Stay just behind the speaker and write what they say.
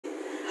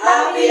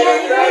Happy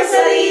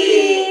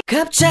anniversary!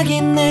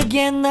 갑자기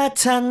내게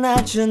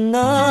나타나준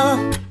너,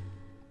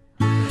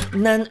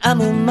 난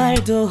아무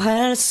말도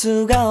할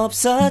수가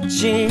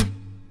없었지.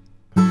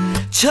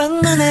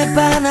 첫눈에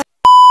반한.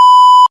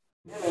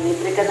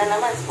 Libre ka na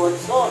naman,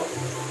 sponsor.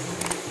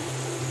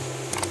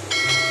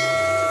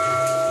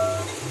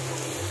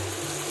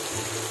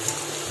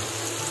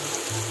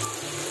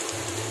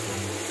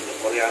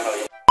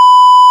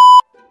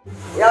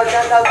 Yo,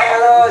 shout out mga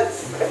lods!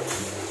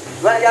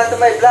 Welcome to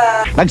my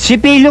vlog!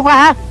 Magsipilo ka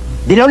ha!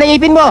 Dilaw na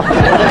ipin mo!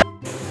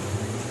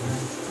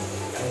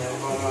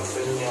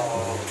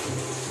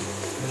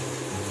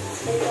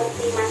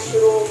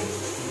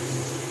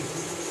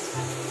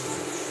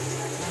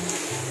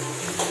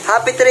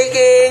 Happy Three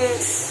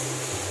Kings!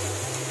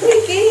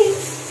 Three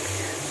Kings?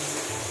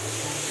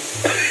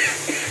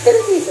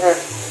 Three Kings ah?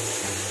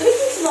 Three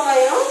Kings ba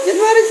kayo?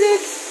 January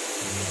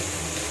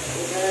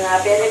 6!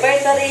 Happy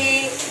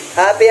anniversary!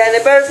 Happy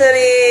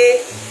anniversary!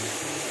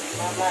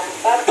 Mama,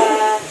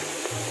 Papa!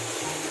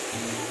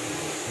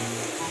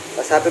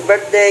 Mas happy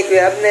birthday,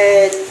 Kuya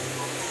Abnel!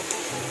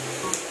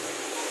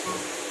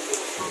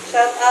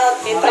 Shout out!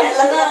 Kay Kanin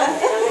lang!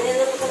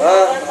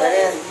 Oh, ano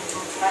yan?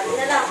 Kanin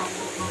na lang!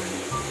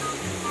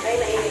 Ay,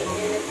 nainit.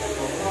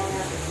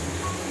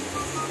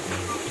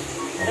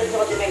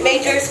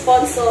 Major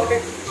sponsor.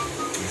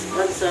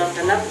 Sponsor.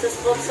 Salamat sa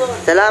sponsor.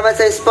 Salamat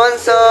sa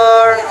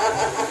sponsor!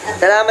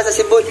 Salamat sa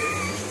Cebu!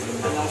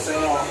 Anong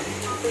sa'yo?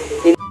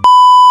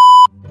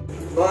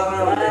 Buha ka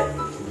naman.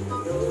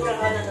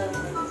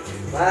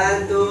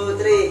 1, 2,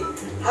 3.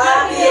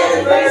 Happy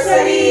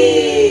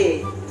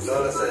anniversary!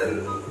 Lola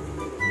Sel.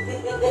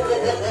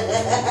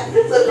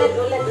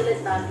 Ulit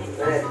natin.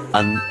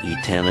 An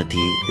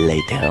eternity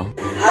later.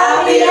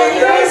 Happy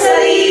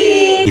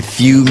anniversary! A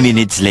few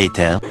minutes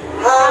later.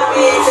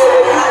 Happy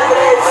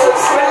 700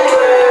 subscribers!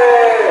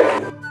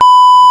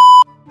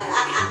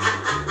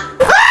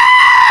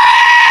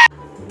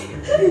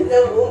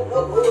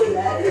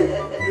 Nabubulan.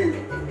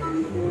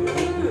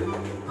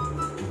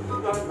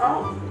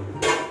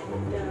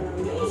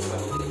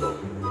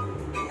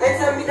 Ay,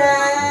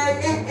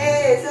 sambidan!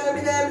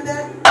 Sambidan!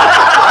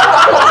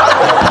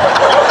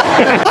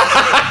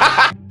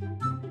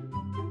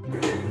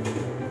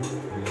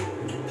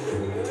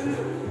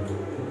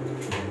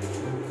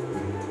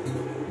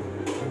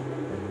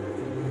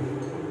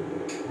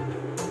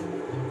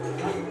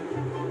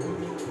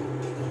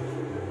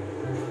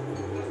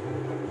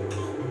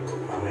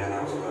 Mamaya na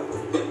ako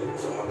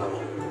sa mata mo.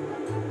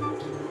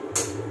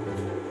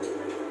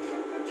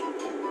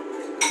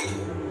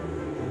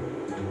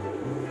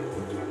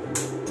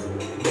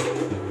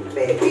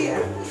 Baby,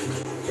 ah.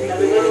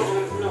 Sabi ko,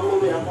 nung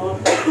umuwi ako,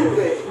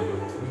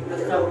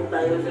 nagkawag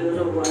tayo sa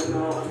subuan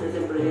mo kasi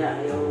siyempre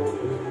ayaw.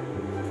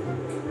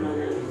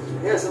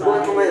 Yan,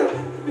 subuhan mo ngayon.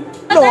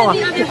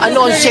 Ano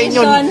ang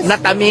senyo?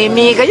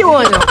 Natamimi kayo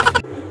ano?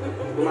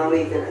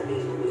 Umawi ka na.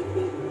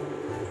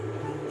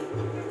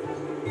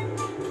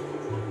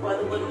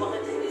 Paano ba naman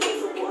kasi hindi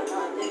susubuan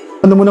natin?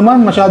 Ano mo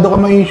naman, masyado ka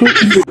ma-issue.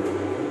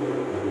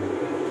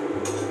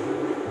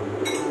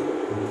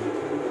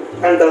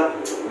 Ano to?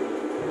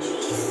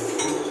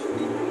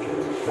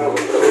 Tapos,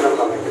 tapos lang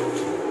kami.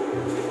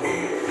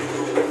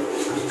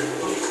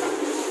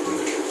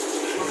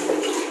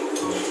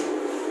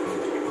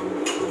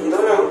 Ito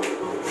na, oh.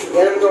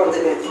 Yan ang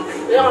coordinate.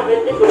 Kaya nga,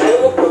 hindi ko ayaw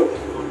mo po.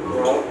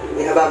 Oo.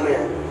 Ihaba mo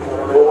yan.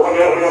 Oo,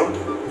 ano?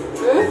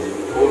 Hmm?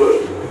 Ulo.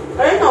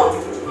 Ayun o.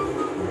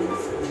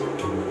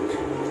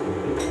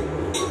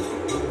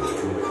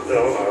 Ito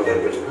ako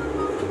nakatapos.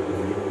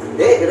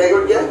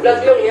 Record yan.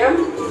 Vlog yun yan.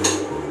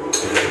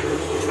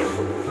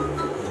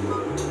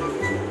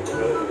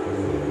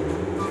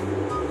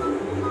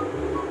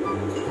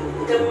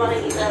 Hindi mo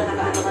makikita,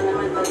 nakaano ka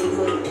naman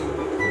pag-ikot.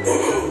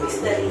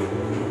 Mystery.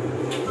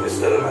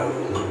 Mr. Man.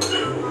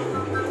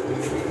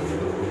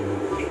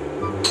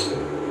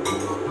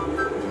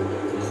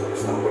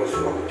 Basta ang brush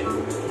mo.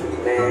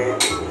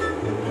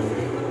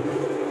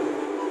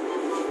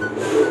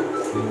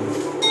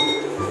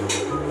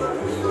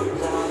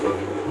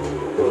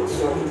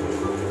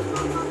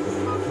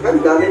 Ang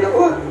dami na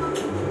ko.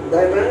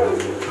 Dami na lang.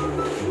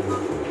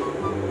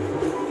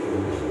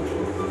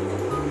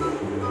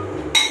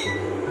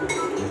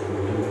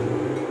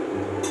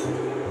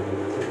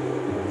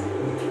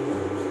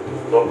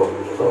 Topo.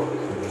 Topo.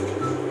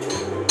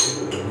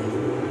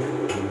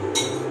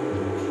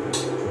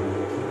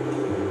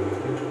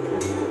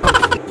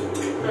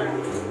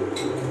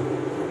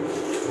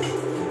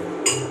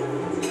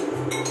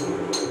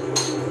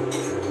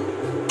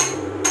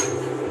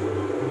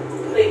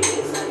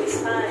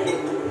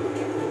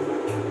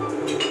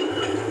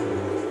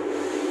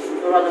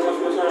 Pero mas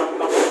masarap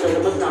pa kung sa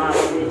labas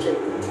nakakabitsin.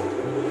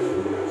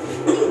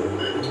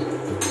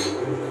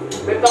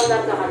 May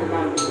panglasa ka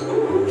naman.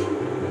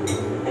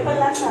 May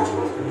panglasa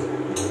ako.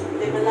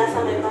 May panglasa,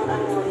 may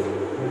pang-amoy.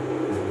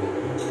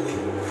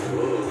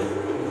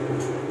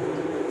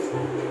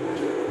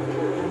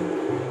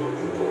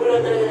 Ulo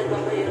talaga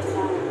nagpapahirap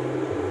sa akin.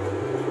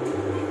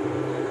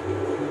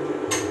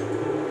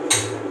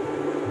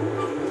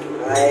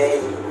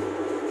 Kain.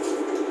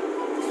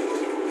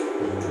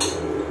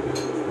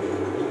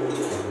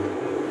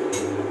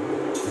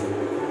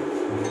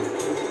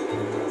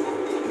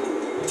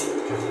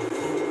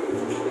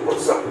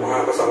 Bagsak mga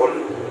kasakol.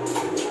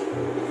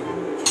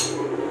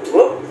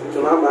 Oh,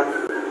 sumama.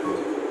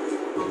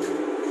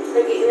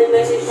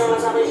 Nag-message na nga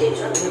sa akin si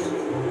HR.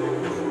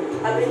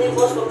 Sabi ni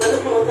boss, pag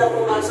gano'n na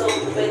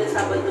pumasok, pwede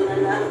Sabado na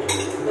lang.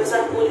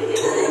 Basta pulihin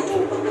na lang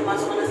po pag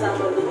pumasok ka na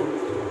Sabado.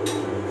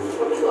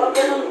 Sabi ko,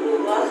 ganun po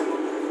ba?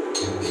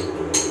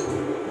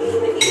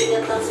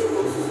 Nag-iingat lang si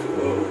boss.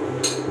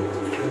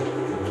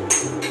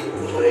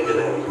 Ayun ka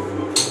na yun.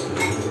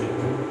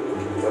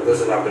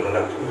 Tapos hanapin na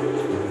lang.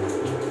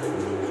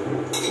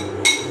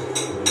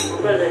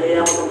 Wala, nahiya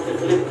ako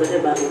mag-flip kasi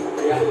bago pa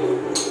kaya.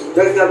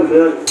 Diyan kami ba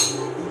yun?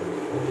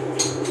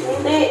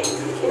 Hindi.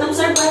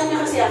 Inobserbahan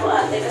niya kasi ako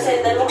ate. Kasi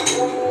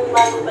nung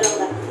bago pa lang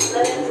na,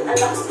 ang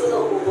lakas ko na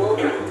umubo.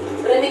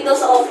 Rinig daw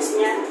sa office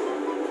niya.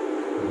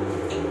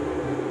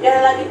 Kaya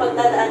lagi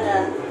pagdadaan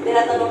na,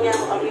 tinatanong niya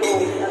ako, are you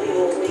okay? Are you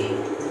okay?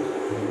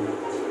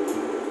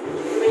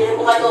 Sabi niya,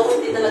 mukha daw ako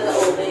hindi talaga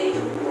okay.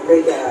 Okay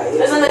kayo.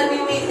 Kasi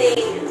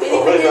nag-meeting, Okay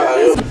pinipili ka, na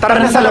ayun. Tara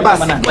na sa labas.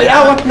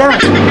 Mayawat na.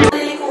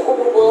 sarili kong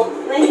umubo,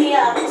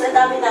 nahihiya ako sa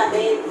dami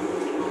namin.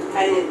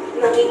 Ay,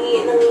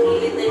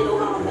 nangingilit na yung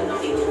luha ko, pero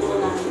inuubo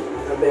na.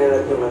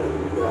 Kaperat naman.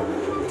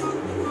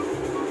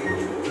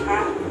 Ha?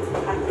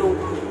 Hotdog.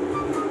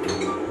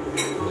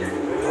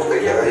 Okay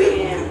ka,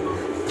 ayun.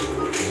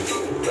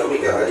 Dami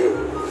ka, ayun.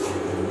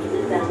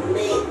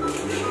 Dami.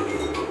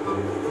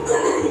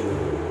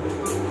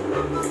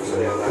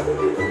 Sayang natin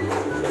dito.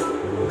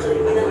 Ang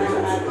karimi ng ano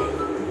ate.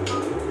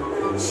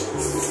 Ng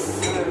cheese.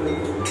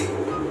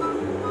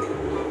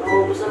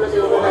 Maubos naman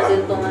siguro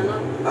natin itong ano.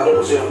 Ano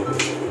po siya?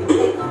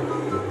 Ito.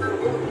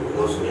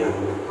 Gusto niya.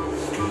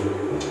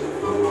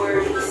 No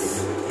worries.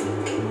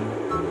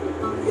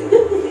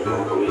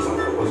 Nakapawisan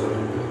ka po sa...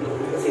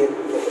 Kasi,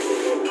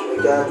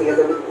 nagkatingin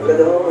agad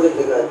ako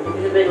agad-agad.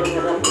 Hindi ba yung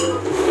harap yun?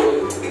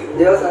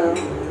 Hindi ako sana.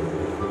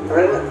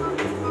 Akala na.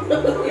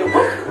 Yung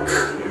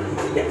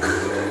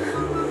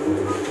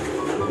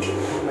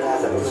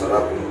Malasa ko.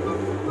 Sarap.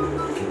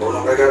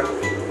 Unang kagat.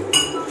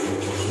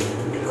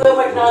 Kuya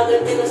Mark,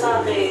 nakaganti na sa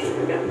akin.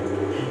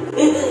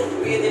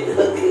 Beauty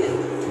vlog.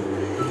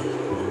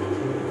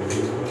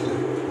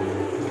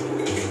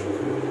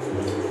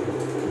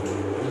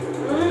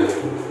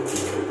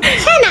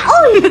 Sana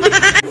all!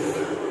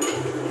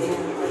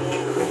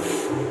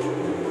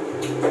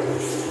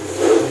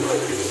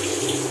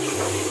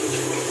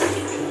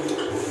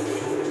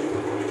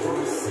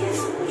 Yes,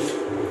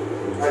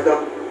 Ito.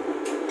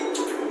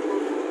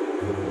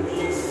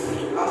 please.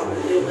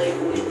 Yung kay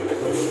Kuya.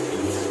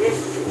 Yes.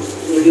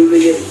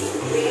 Bigyan-bigyan.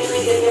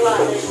 Bigyan niya ba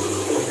ate?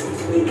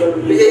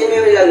 Bigyan niyo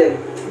yung ilalim.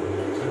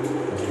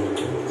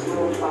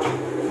 Oo pa.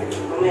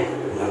 Mamaya.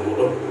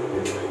 Nagulong.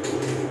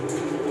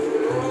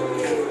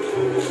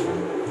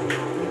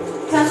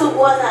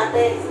 Sasubuan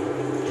natin.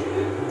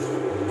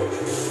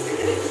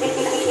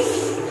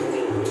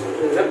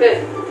 Grabe.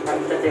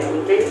 Pagkate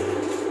ang tayo.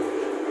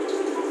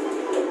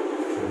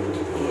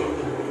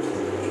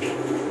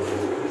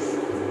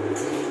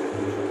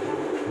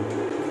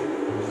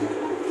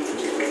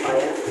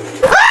 Kaya.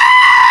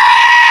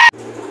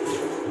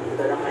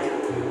 Ito lang kaya.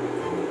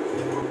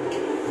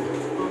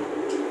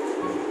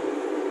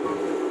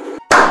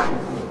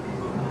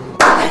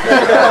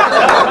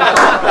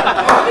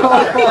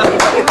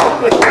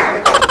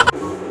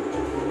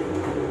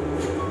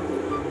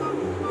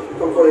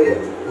 From Korea.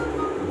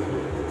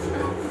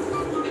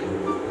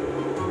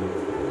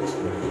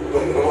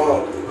 Ano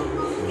mo?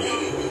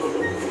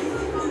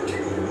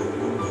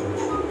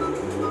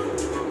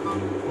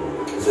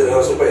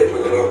 Seryoso pa ito,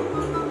 ano?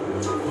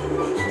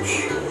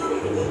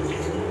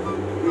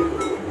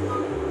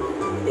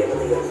 Hindi ako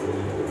tigas.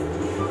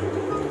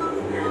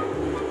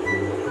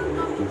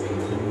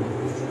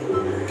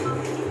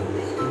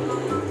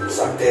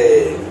 Sake.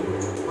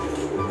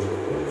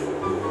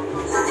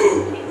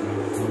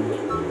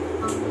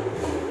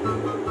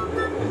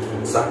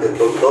 Sake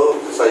tutok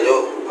sa'yo,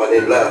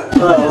 Manila.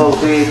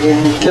 Okay, din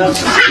lang.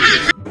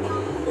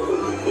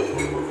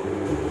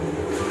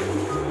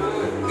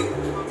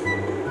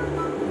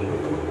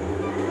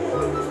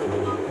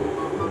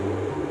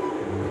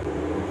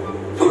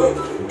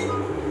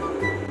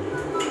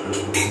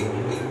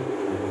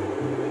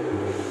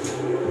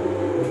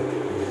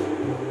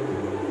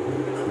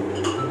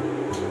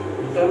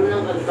 Kami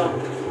ng ganito.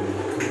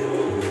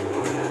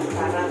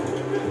 Para.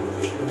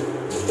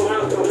 Ito nga,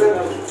 ito nga.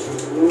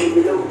 Yung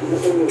bilaw,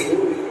 nasa yung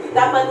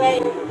Dapat nga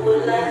yung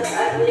bulan,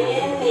 ano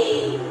yan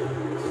eh.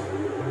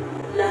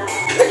 Ano ba?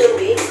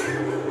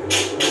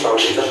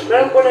 Tawag dito.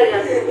 Meron ko na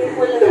yan. Yung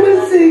bulan na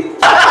Tumansig.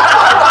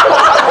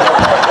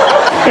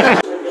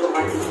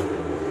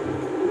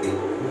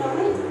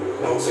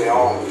 Yung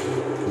siyong.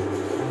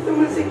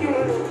 Tumansig yung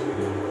ano.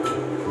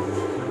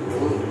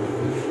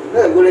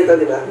 Gulay ito,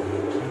 di ba?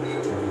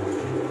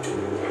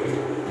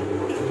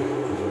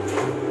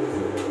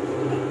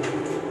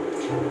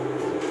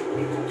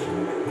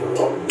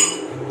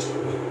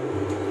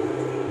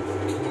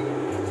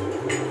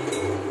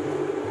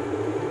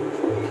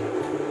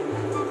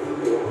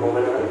 Ako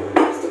na ano.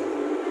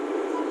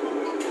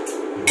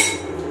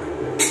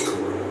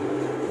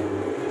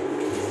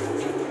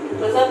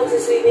 Basta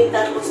magsiswimming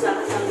tapos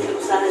nakasanggip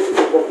sa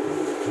halibok.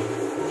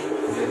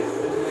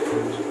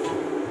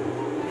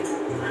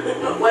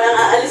 Walang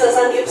aalis sa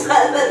sanggip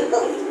sa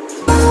halibok.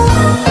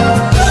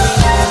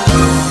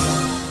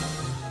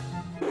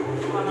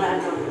 Mga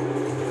ano.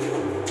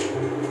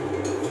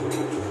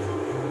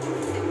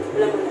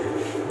 Alam mo na.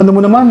 Ano mo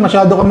naman,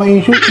 masyado ka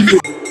ma-issue.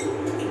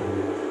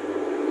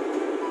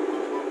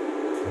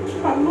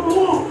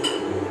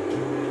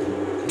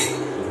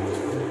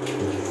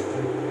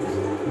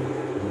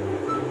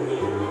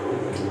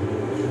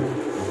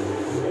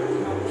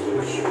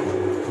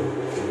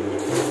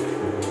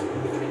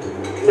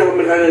 Hindi ako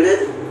magkano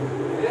ulit?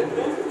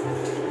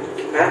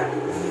 Ha?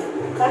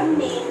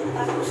 Karne,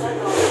 tapos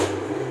ano,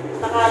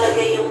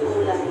 nakalagay yung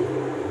gulay.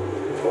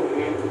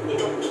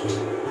 Ito.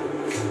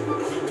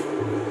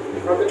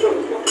 Bakit ito?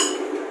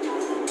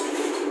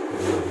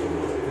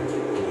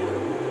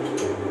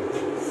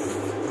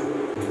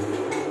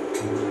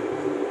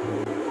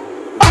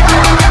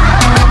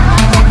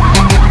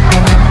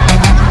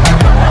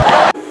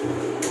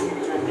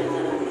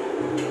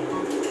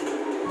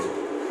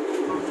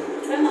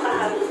 Pero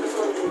nakahalos na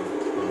soto.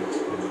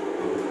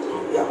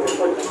 Hindi ako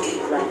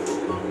nagpapalala.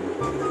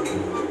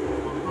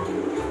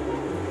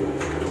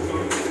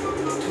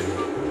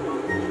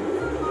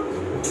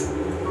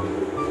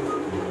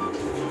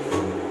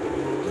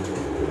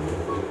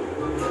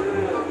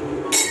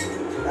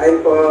 Kain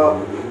po.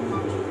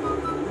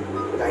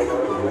 Kain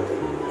ako ng mga ito.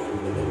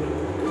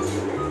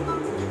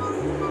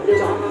 Di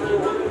ba ang mga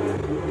enjoy.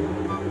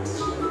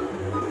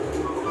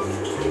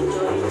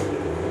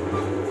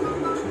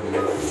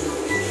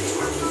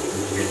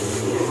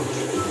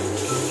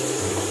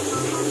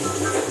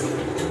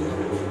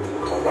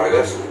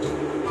 Tagas.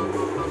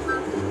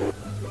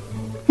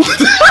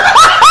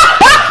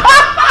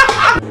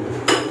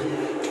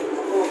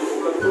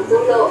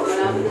 Tutulo,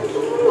 marami ng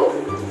tutulo.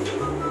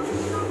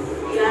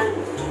 Yan.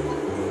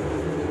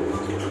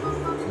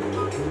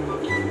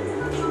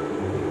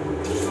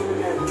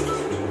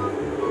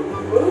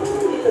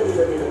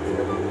 Dito.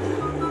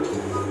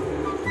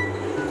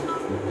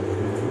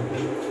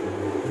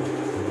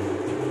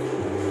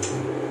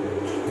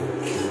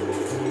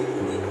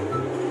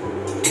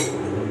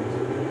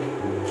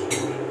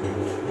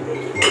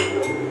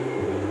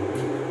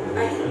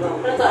 Ay,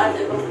 ano to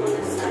ate? Pag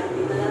muna sa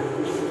dito lang.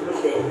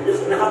 Hindi.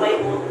 Nakabay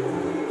mo.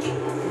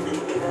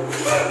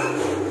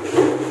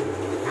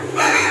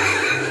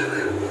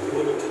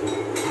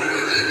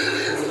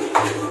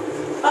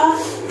 Ah!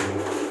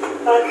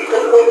 Parang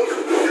nag-coat.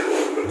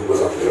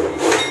 Basap yun.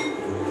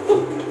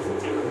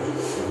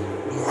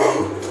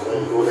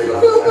 Ang gulay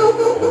lang.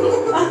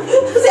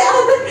 Si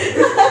ate!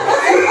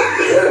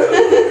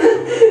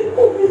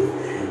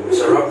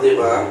 Sarap, di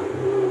ba?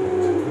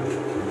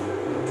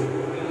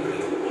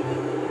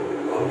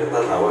 Ang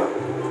kitatawa.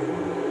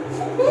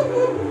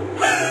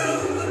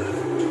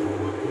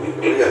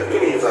 Yan,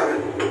 tumingin sa akin.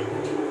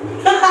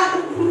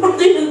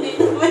 Pati yung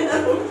dito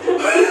meron.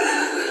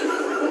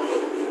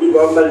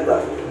 Bambal ba?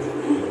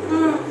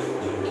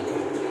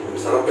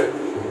 Sarap eh.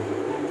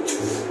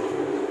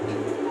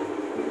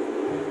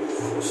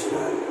 Tapos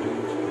yan.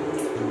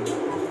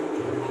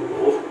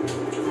 Oh.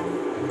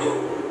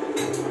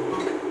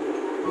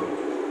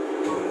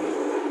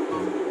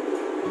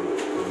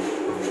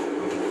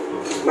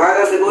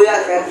 Mga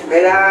sibuyas,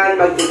 kailangan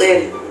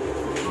magtipid.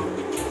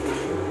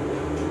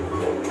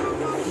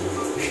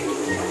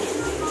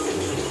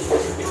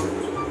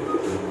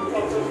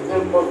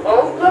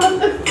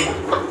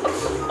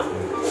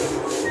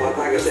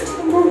 Matagas eh.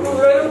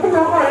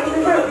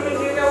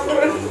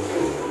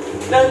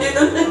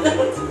 Nandito na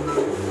lang.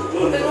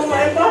 Hindi ko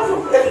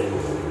maipasok eh.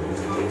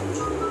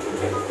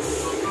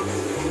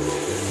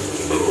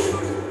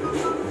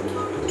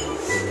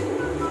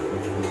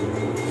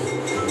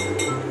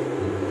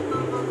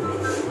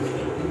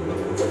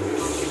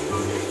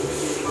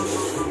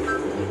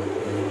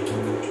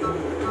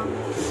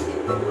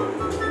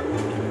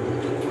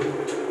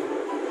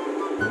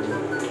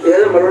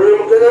 Yan,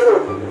 marunong mag-ano.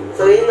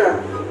 Sahin na.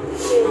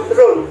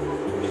 Ron.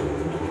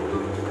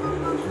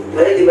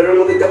 Ay, di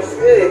marunong mag-taps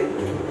ka eh.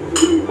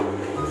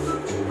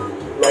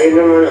 Lagi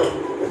naman ano.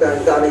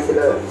 Sanay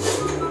sila.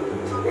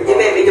 Hindi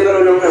may, medyo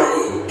marunong na.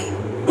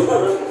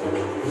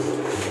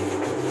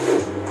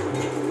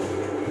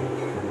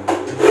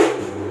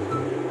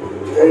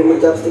 Lagi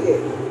mag-chopstick eh.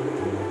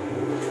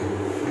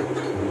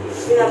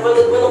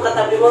 Pinapanood mo nung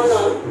katabi mo,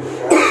 no?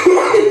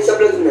 Hindi, sa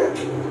vlog na.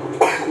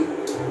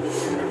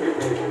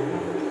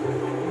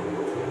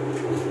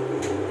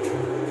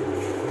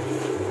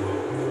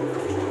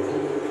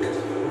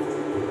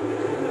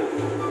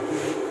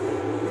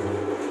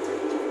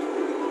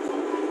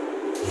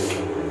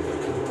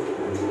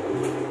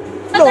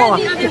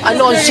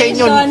 Ano ang sa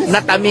inyo?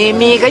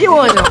 Natamimi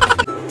kayo, ano?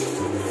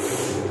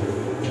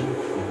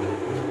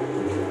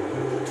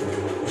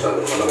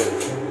 Masyadong malaki.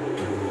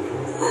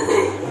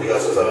 Hindi ka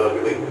sa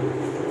bibig.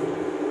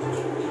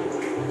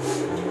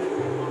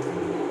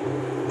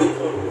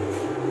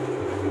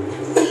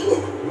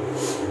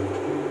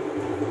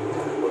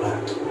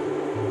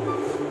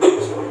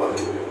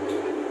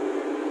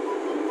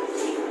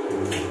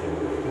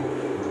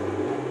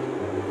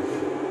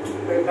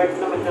 Pero kahit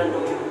naman siya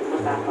nung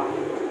matapang.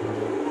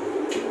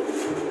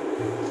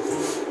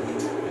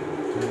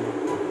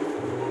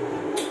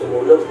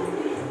 Tumulog.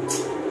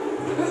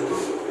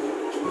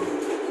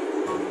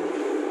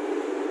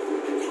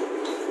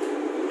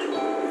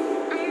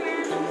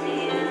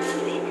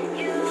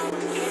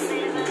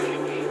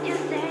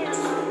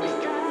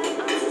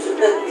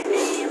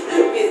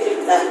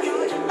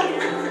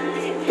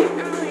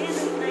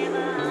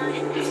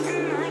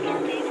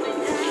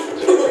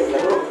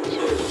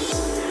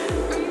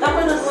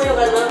 Napanood mo yung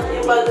ano,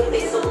 yung bagong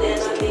TikTok ni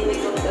ano, ni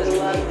Nicole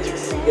Kaluwag.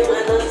 Yung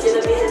ano,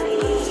 sinabihan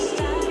ni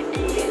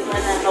Vilma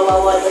na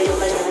kawawa daw yung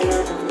kanya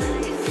ano.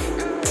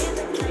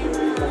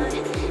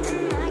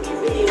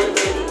 Iniwan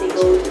ko ni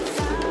Nicole.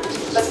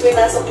 Tapos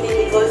pinasok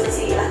ni Nicole sa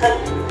CR.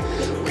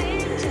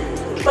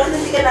 Bakit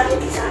hindi ka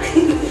nakinig sa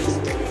akin?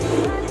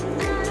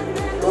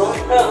 Oo.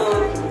 Oo.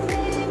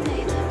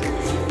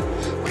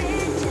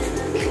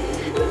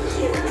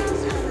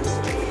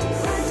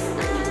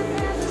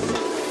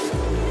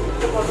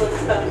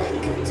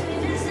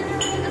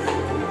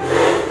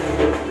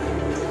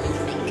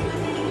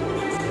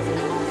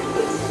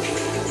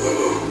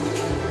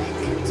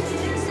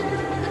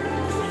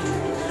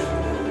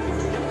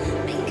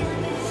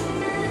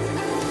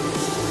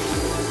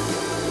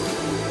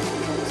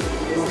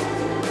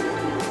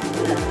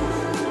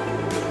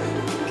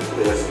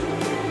 Yes.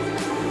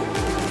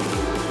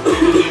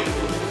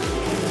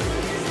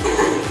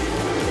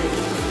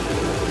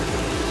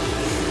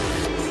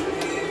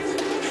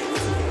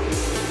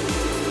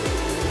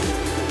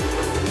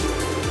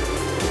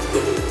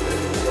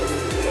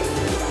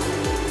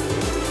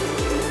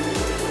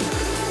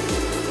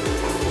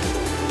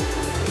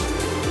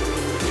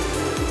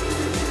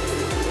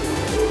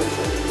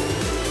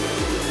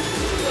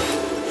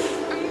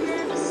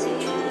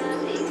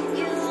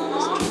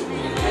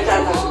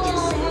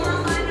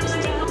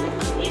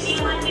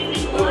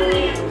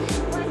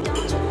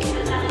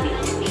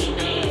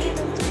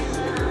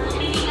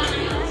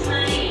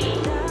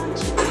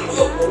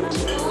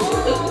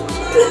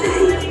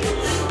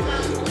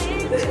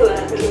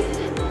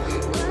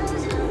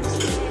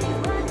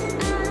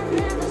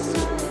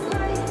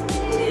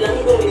 Hindi lang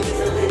bumibig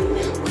sa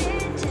kanya.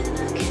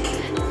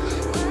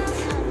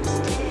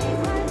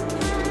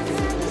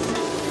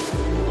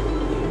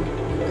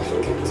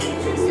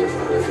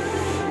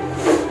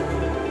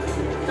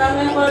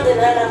 Tama ko din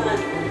alaman.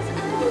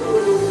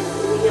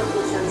 Umiyak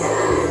mo siya.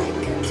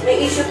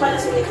 May issue pala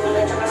si Nicole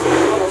at saka si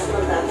Ross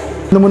magdata.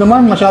 Ano mo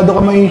naman, masyado ka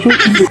ma-issue.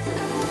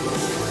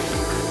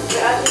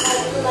 Kaya ate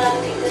ko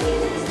narinig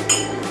kanina.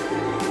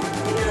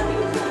 Sinabi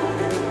ko sa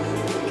akin.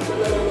 Ito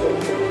nanonood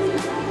kanina.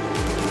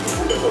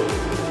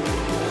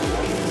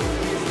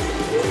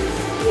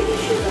 May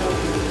issue daw.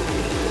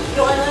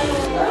 Yung ano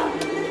yung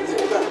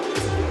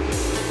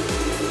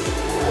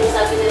yung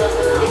sabi ni Ross,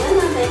 tingnan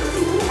natin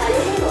kasi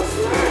ayaw ni Ross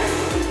na.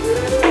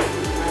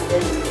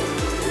 Natin.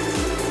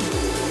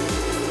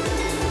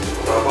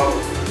 Tapang.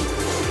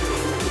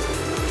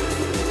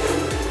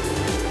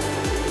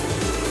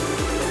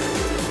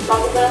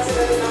 Bago pa lang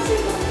sila ng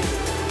sila.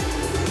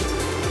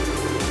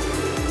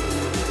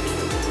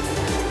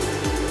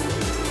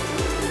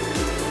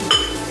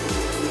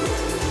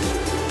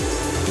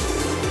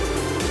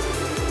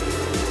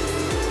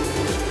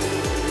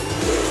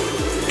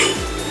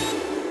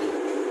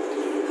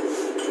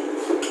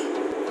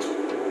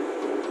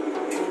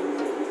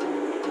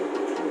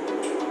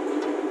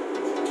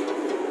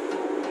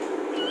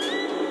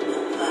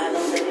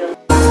 Paalam sa Diyos.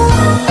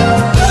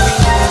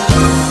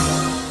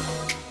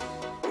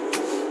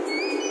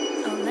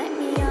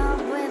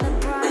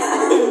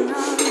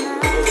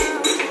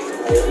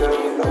 Ayun na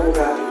ang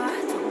tamuga.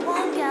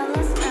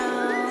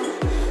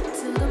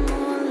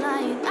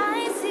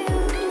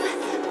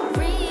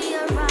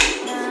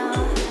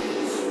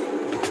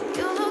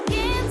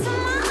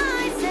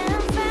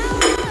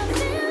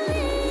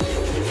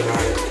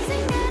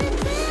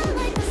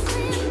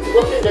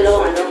 Huwag yung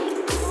dalawang ano?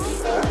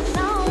 Ha?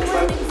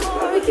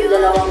 Huwag yung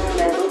dalawang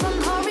meron.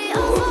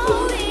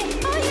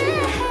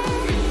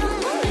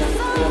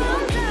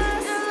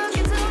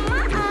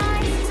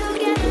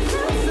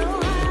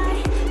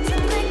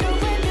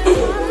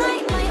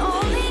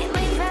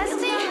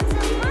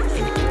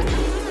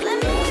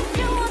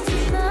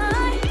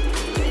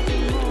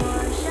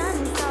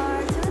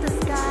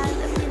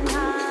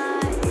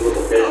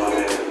 Gutok kayo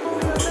mamaya.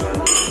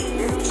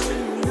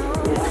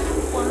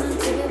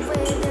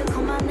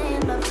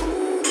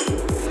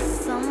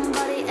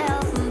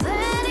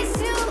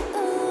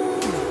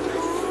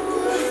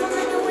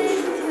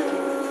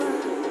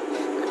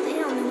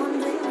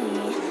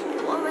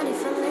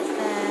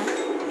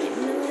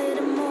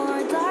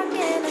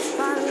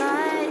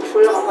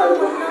 Kuya ka pala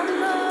ba?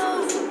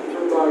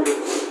 Ang bali.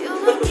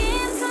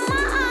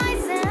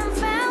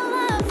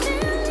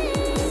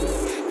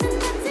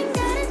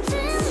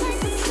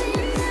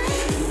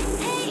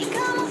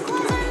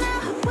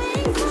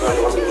 Ano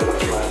kasi ito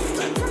naman?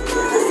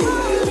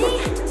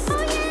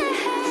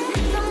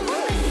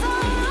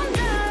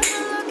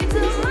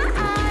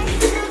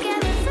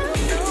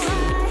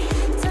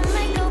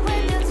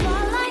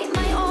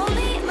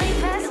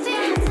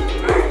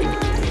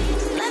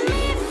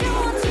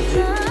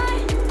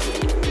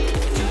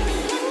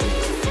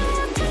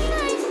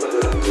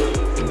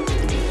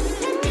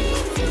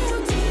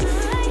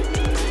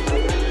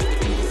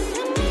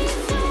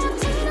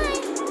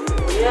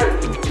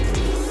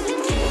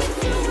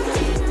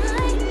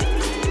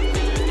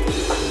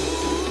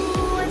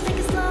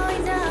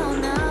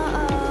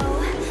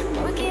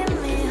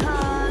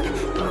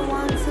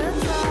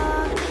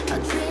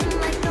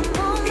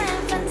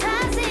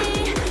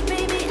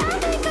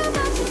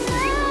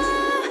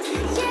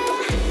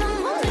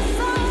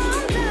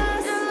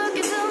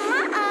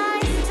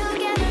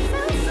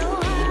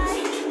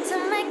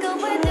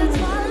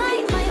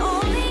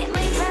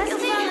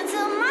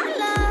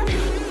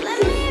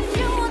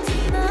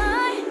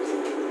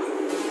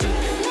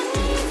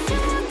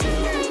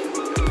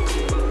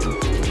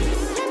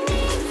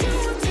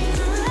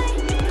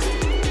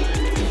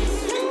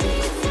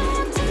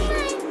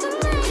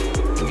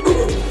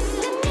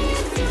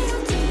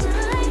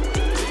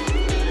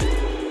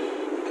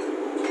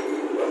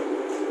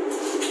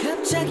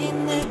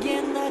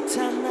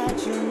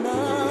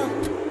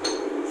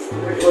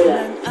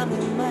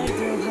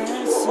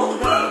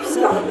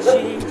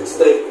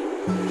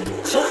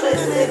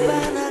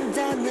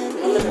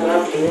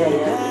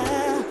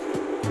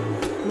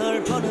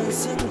 널 보는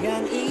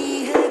순간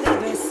이해가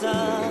됐어.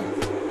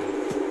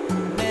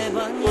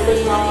 매번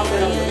오늘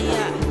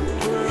야야야야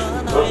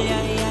불러 널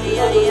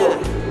야야야야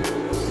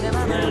내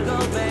맘을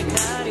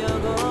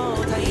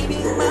고백하려고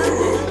타이밍만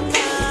보는 나.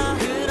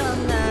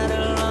 그런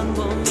나를 넌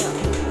보며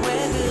왜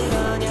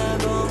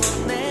그러냐고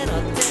묻네 너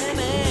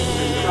때문에.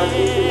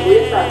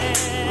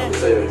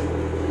 없어요.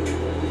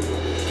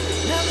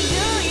 I'm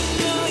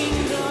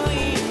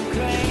going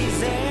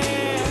crazy.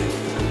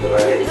 그래.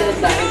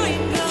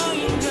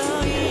 Going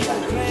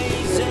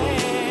crazy.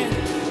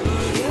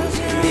 무뎌져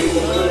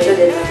내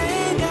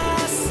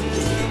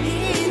가슴이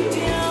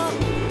뛰어.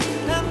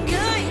 I'm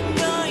going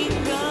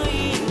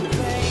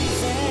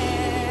crazy.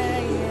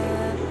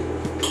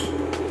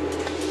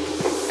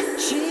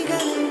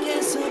 시간은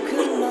계속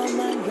흘러만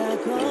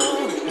가고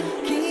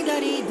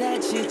기다리다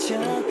지쳐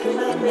그만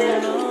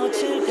날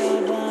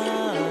놓칠까봐.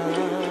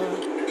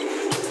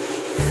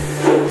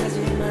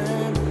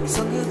 하지만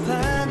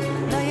성급한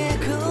나의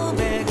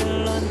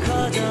고백을 넌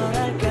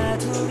거절할까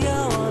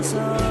두려워서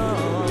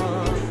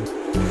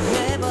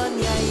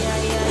매번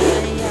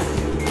야야야야야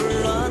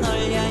불러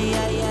널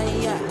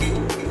야야야야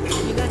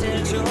네가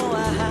제일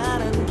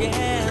좋아하는 게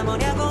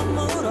뭐냐고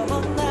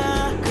물어본다.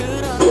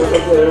 그런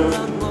나를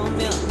넌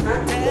보며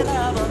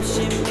대답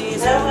없이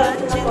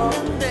미소만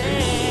짓는데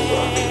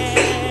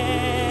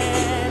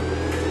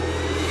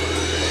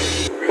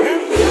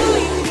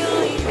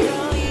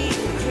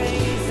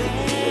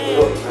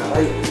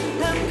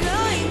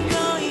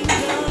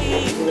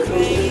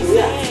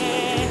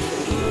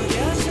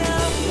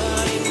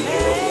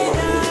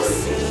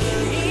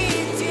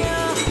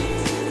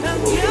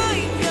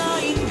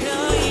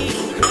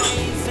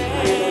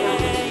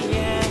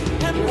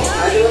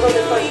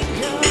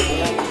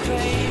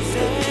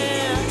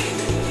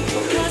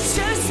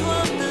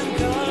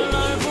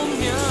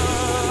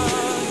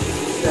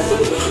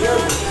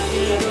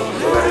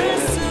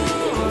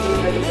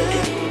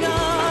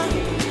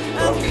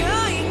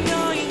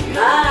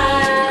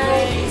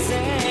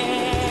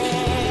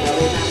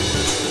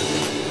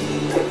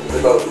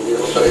Ito, hindi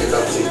mo talaga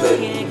tapos ito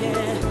eh.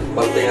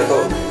 Pagting na to.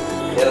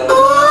 Yan.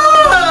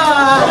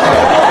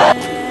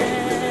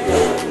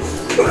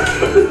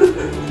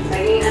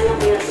 Naging ano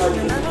kaya to?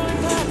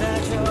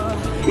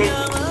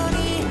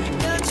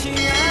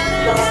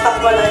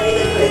 Nakastakbo lang yun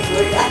ang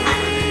record.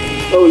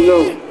 Oh no.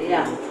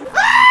 Yeah.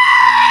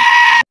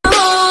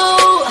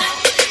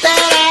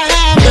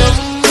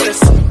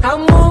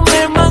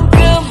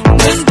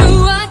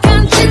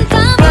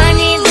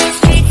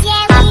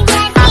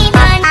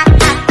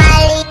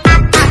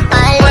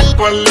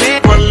 Wale,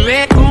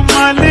 wale,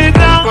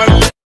 kumaligaw.